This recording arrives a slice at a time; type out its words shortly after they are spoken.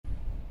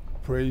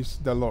Praise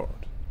the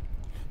Lord.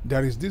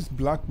 There is this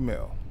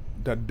blackmail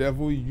that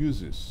devil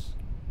uses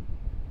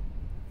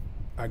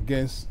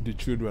against the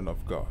children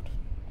of God.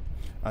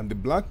 And the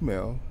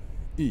blackmail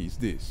is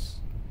this.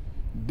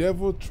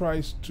 Devil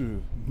tries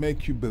to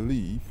make you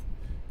believe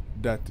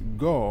that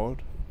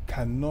God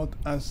cannot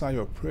answer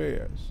your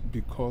prayers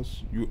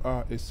because you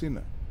are a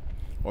sinner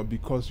or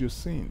because you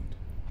sinned.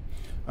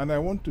 And I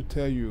want to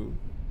tell you,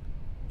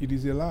 it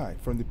is a lie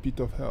from the pit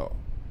of hell.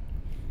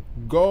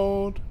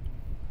 God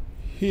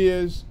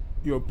hears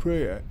your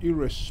prayer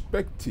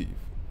irrespective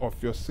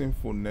of your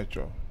sinful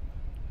nature.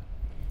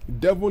 The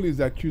devil is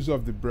the accuser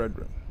of the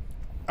brethren.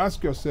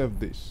 Ask yourself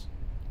this.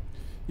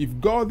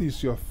 If God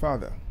is your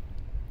Father,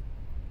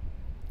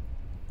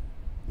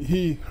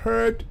 He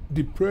heard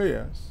the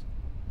prayers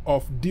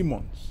of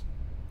demons.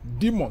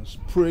 Demons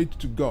prayed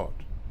to God.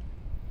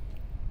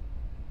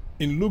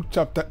 In Luke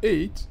chapter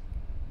 8,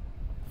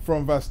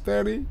 from verse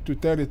 30 to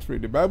 33,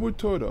 the Bible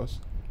told us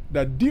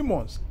that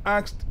demons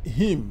asked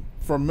Him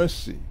for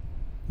mercy.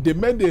 They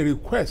made a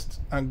request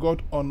and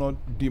God honored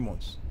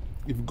demons.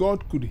 If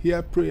God could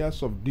hear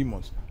prayers of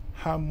demons,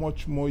 how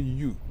much more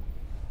you,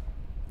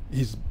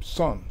 His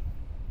son?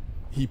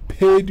 He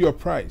paid your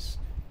price.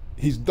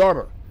 His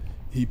daughter,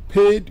 He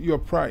paid your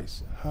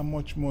price. How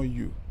much more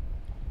you?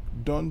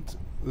 Don't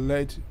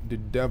let the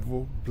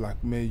devil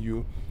blackmail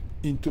you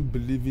into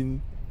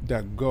believing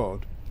that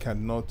God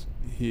cannot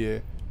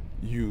hear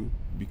you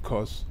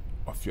because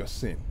of your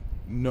sin.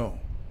 No,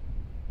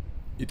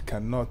 it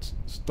cannot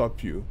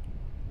stop you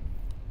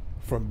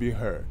from being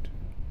heard.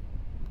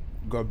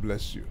 God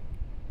bless you.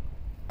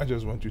 I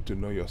just want you to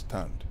know your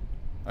stand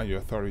and your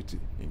authority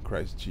in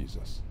Christ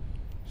Jesus.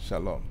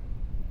 Shalom.